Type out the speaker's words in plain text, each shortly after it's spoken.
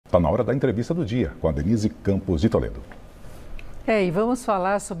Está na hora da entrevista do dia com a Denise Campos de Toledo. E vamos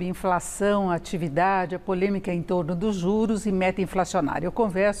falar sobre inflação, atividade, a polêmica em torno dos juros e meta inflacionária. Eu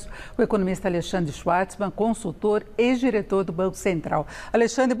converso com o economista Alexandre Schwartzman, consultor e ex-diretor do Banco Central.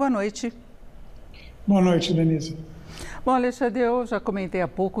 Alexandre, boa noite. Boa noite, Denise. Bom, Alexandre, eu já comentei há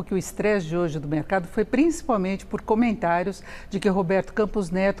pouco que o estresse de hoje do mercado foi principalmente por comentários de que Roberto Campos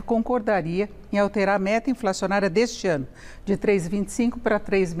Neto concordaria em alterar a meta inflacionária deste ano, de 3,25% para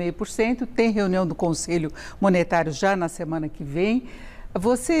 3,5%. Tem reunião do Conselho Monetário já na semana que vem.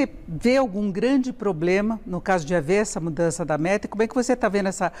 Você vê algum grande problema no caso de haver essa mudança da meta? E como é que você está vendo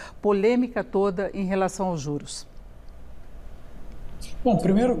essa polêmica toda em relação aos juros? Bom,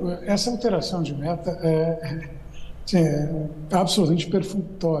 primeiro, essa alteração de meta é absolutamente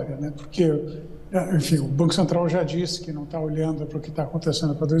perfunctória, né? Porque, enfim, o Banco Central já disse que não está olhando para o que está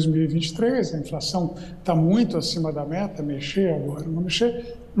acontecendo para 2023, a inflação está muito acima da meta, mexer agora, não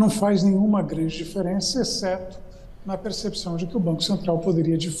mexer, não faz nenhuma grande diferença, exceto na percepção de que o Banco Central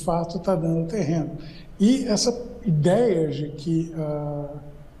poderia, de fato, estar dando terreno. E essa ideia de que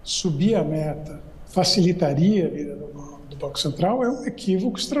subir a meta facilitaria a vida do Banco Central é um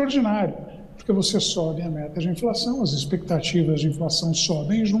equívoco extraordinário, porque você sobe a meta de inflação, as expectativas de inflação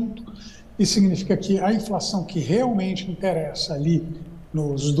sobem junto, e significa que a inflação que realmente interessa ali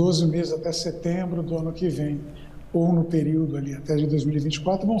nos 12 meses até setembro do ano que vem, ou no período ali até de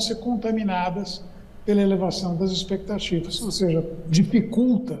 2024, vão ser contaminadas pela elevação das expectativas, ou seja,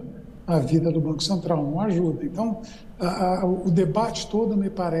 dificulta a vida do Banco Central, não ajuda. Então, o debate todo, me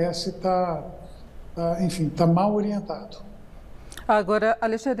parece, está mal orientado. Agora,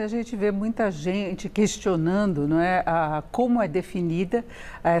 Alexandre, a gente vê muita gente questionando, não é, como é definida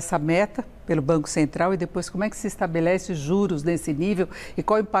essa meta pelo Banco Central e depois como é que se estabelece juros nesse nível e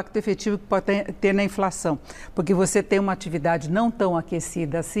qual o impacto efetivo que pode ter na inflação. Porque você tem uma atividade não tão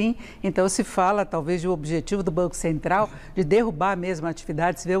aquecida assim, então se fala talvez de um objetivo do Banco Central de derrubar mesmo a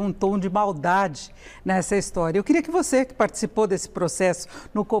atividade, se vê um tom de maldade nessa história. Eu queria que você, que participou desse processo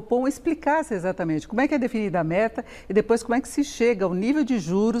no Copom, explicasse exatamente como é que é definida a meta e depois como é que se chega ao nível de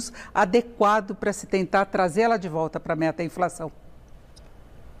juros adequado para se tentar trazer ela de volta para a meta inflação.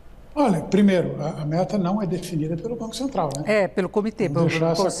 Olha, primeiro, a meta não é definida pelo Banco Central, né? Pelo comitê, pelo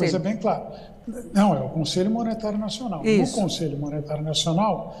deixar essa conselho. Coisa bem clara. Não, é o Conselho Monetário Nacional. Isso. No Conselho Monetário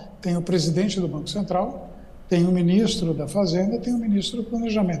Nacional tem o presidente do Banco Central, tem o ministro da Fazenda, tem o ministro do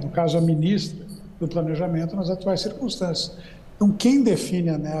Planejamento. No caso, a ministra do Planejamento nas atuais circunstâncias. Então, quem define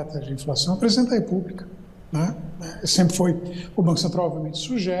a meta de inflação é o presidente da República, né? Sempre foi. O Banco Central, obviamente,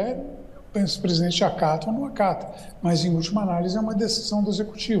 sugere, o presidente acata ou não acata, mas em última análise é uma decisão do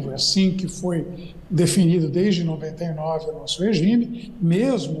executivo. É assim que foi definido desde 99 o nosso regime,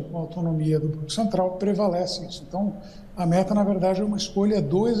 mesmo com a autonomia do Banco Central, prevalece isso. Então, a meta, na verdade, é uma escolha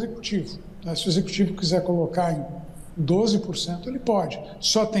do executivo. Se o executivo quiser colocar em 12%, ele pode,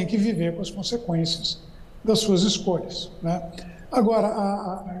 só tem que viver com as consequências das suas escolhas, né? Agora,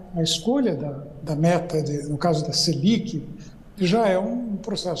 a escolha da meta, no caso da Selic, já é um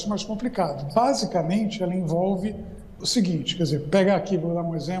processo mais complicado. Basicamente, ela envolve o seguinte, quer dizer, pega aqui, vou dar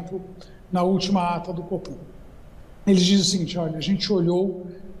um exemplo, na última ata do Copom. Eles dizem o seguinte, olha, a gente olhou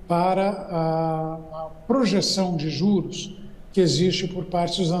para a projeção de juros que existe por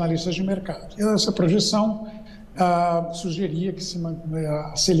parte dos analistas de mercado. E essa projeção sugeria que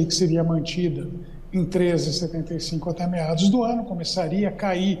a Selic seria mantida em 13,75 até meados do ano, começaria a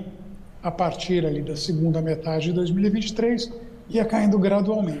cair a partir ali da segunda metade de 2023, ia caindo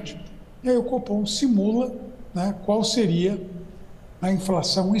gradualmente. E aí o Copom simula, né, qual seria a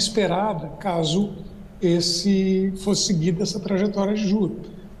inflação esperada caso fosse seguida essa trajetória de juros.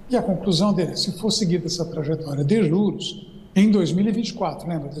 E a conclusão dele, se for seguida essa trajetória de juros, em 2024,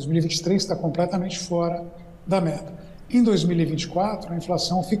 lembra, 2023 está completamente fora da meta. Em 2024, a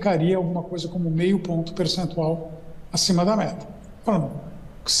inflação ficaria alguma coisa como 0,5 ponto percentual acima da meta. Falando,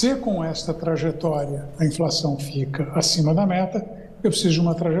 se com esta trajetória a inflação fica acima da meta, eu preciso de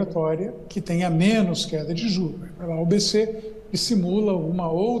uma trajetória que tenha menos queda de juros. Vai lá o BC e simula uma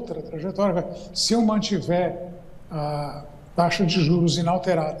outra trajetória. Se eu mantiver a taxa de juros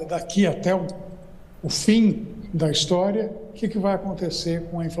inalterada daqui até o fim da história, o que vai acontecer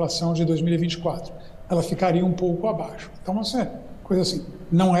com a inflação de 2024? Ela ficaria um pouco abaixo. Então, assim, coisa assim,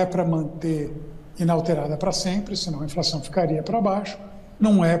 não é para manter inalterada para sempre, senão a inflação ficaria para baixo.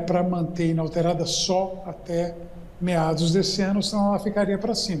 Não é para manter inalterada só até meados desse ano, senão ela ficaria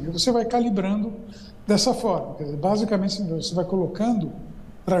para cima. E você vai calibrando dessa forma. Quer dizer, basicamente, você vai colocando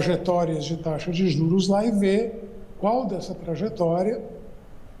trajetórias de taxa de juros lá e vê qual dessa trajetória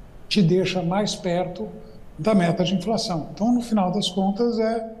te deixa mais perto da meta de inflação. Então, no final das contas,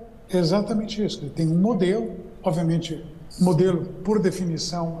 é exatamente isso. Ele tem um modelo, obviamente, modelo, por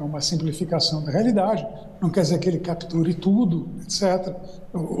definição, é uma simplificação da realidade, não quer dizer que ele capture tudo, etc.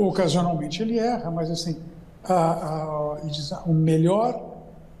 Ocasionalmente ele erra, mas assim, a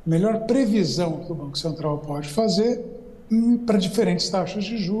melhor previsão que o Banco Central pode fazer para diferentes taxas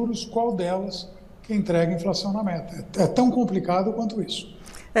de juros, qual delas que entrega a inflação na meta. É tão complicado quanto isso.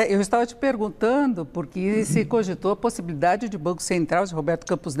 Eu estava te perguntando, porque se cogitou a possibilidade de o Banco Central, de Roberto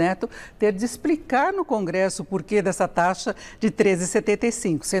Campos Neto, ter de explicar no Congresso o porquê dessa taxa de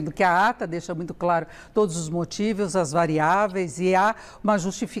 13,75, sendo que a ata deixa muito claro todos os motivos, as variáveis, e há uma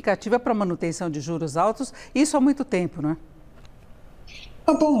justificativa para a manutenção de juros altos, isso há muito tempo, não é?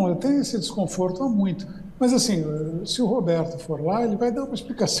 Bom, eu tenho esse desconforto há muito. Mas, assim, se o Roberto for lá, ele vai dar uma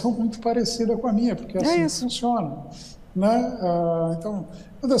explicação muito parecida com a minha, porque é assim que funciona. Né? Então,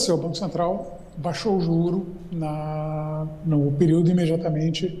 aconteceu, o Banco Central baixou o juro no período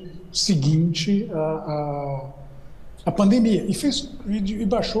imediatamente seguinte à pandemia. E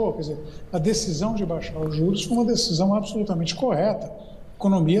baixou, quer dizer, a decisão de baixar os juros foi uma decisão absolutamente correta. A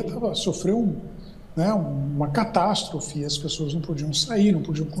economia sofreu uma catástrofe, as pessoas não podiam sair, não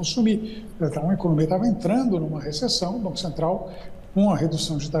podiam consumir. Então, a economia estava entrando numa recessão, o Banco Central, com a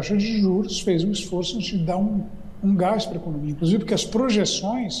redução de taxa de juros, fez um esforço de dar um gás para a economia, inclusive porque as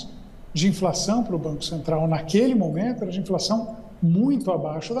projeções de inflação para o Banco Central naquele momento eram de inflação muito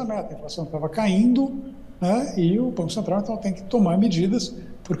abaixo da meta. A inflação estava caindo, né, e o Banco Central então tem que tomar medidas,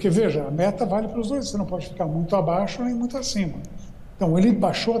 porque, veja, a meta vale para os dois, você não pode ficar muito abaixo nem muito acima. Então, ele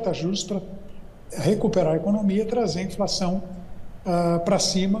baixou a taxa de juros para recuperar a economia e trazer a inflação para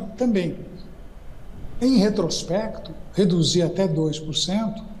cima também. Em retrospecto, reduzir até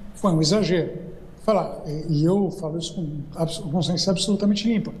 2% foi um exagero. E eu falo isso com consciência absolutamente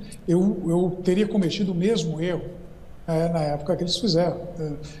limpa. Eu teria cometido o mesmo erro na época que eles fizeram.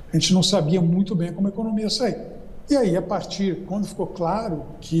 A gente não sabia muito bem como a economia ia sair. E aí, quando ficou claro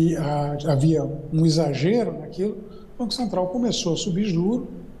que havia um exagero naquilo, o Banco Central começou a subir juros,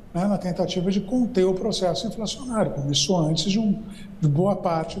 né, na tentativa de conter o processo inflacionário. Começou antes de boa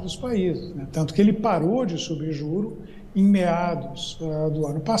parte dos países. Né? Tanto que ele parou de subir juros em meados do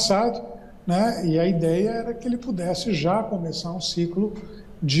ano passado, né? E a ideia era que ele pudesse já começar um ciclo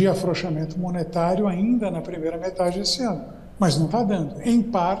de afrouxamento monetário ainda na primeira metade desse ano. Mas não está dando, em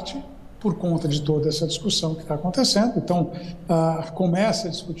parte por conta de toda essa discussão que está acontecendo. Então, começa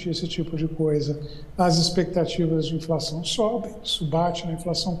a discutir esse tipo de coisa, as expectativas de inflação sobem, isso bate na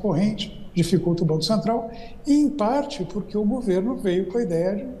inflação corrente, dificulta o Banco Central, e em parte porque o governo veio com a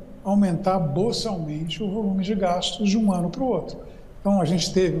ideia de aumentar boçalmente o volume de gastos de um ano para o outro. Então, a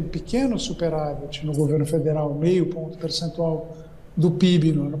gente teve um pequeno superávit no governo federal, 0,5 ponto percentual do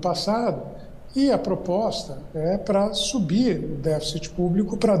PIB no ano passado, e a proposta é para subir o déficit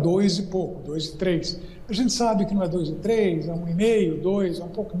público para 2 e pouco, 2,3. A gente sabe que não é 2,3, é 1,5, 2, é um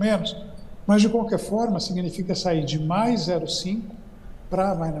pouco menos, mas de qualquer forma significa sair de mais 0,5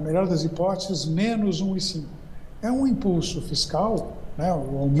 para, na melhor das hipóteses, menos 1,5. É um impulso fiscal, né,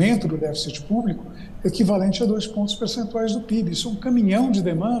 o aumento do déficit público, equivalente a 2 pontos percentuais do PIB. Isso é um caminhão de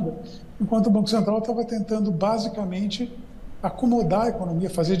demanda, enquanto o Banco Central estava tentando basicamente acomodar a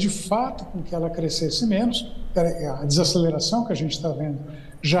economia, fazer de fato com que ela crescesse menos. A desaceleração que a gente está vendo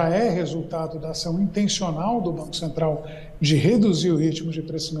já é resultado da ação intencional do Banco Central de reduzir o ritmo de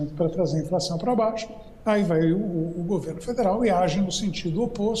crescimento para trazer a inflação para baixo. Aí vai o governo federal e age no sentido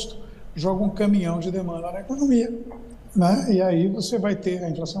oposto, joga um caminhão de demanda na economia, né? E aí você vai ter, a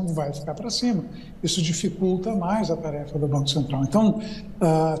inflação vai ficar para cima. Isso dificulta mais a tarefa do Banco Central. Então,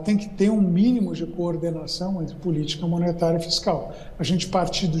 tem que ter um mínimo de coordenação entre política monetária e fiscal. A gente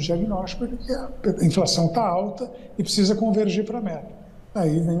parte do diagnóstico de que a inflação está alta e precisa convergir para a meta.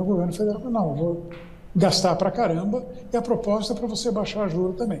 Aí vem o governo federal, não, vou gastar para caramba, e a proposta é para você baixar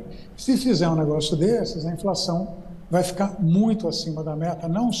juros também. Se fizer um negócio desses, a inflação vai ficar muito acima da meta,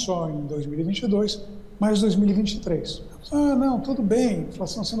 não só em 2022, mas 2023. Não, tudo bem,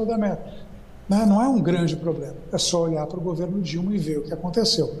 inflação acima da meta. Não é um grande problema, é só olhar para o governo Dilma e ver o que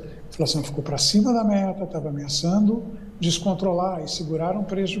aconteceu. A inflação ficou para cima da meta, estava ameaçando descontrolar, e seguraram o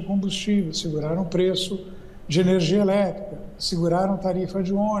preço de combustível, seguraram o preço de energia elétrica, seguraram tarifa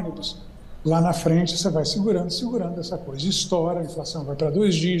de ônibus. Lá na frente você vai segurando essa coisa. Estoura, a inflação vai para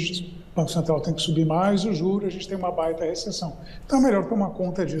 2 dígitos, o Banco Central tem que subir mais o juro, a gente tem uma baita recessão. Então é melhor tomar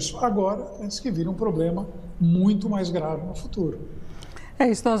conta disso agora, antes que vire um problema muito mais grave no futuro. É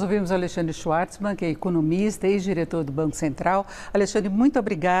isso, nós ouvimos Alexandre Schwartzman, que é economista e ex-diretor do Banco Central. Alexandre, muito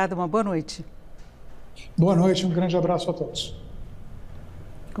obrigada, uma boa noite. Boa noite, um grande abraço a todos.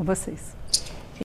 Com vocês.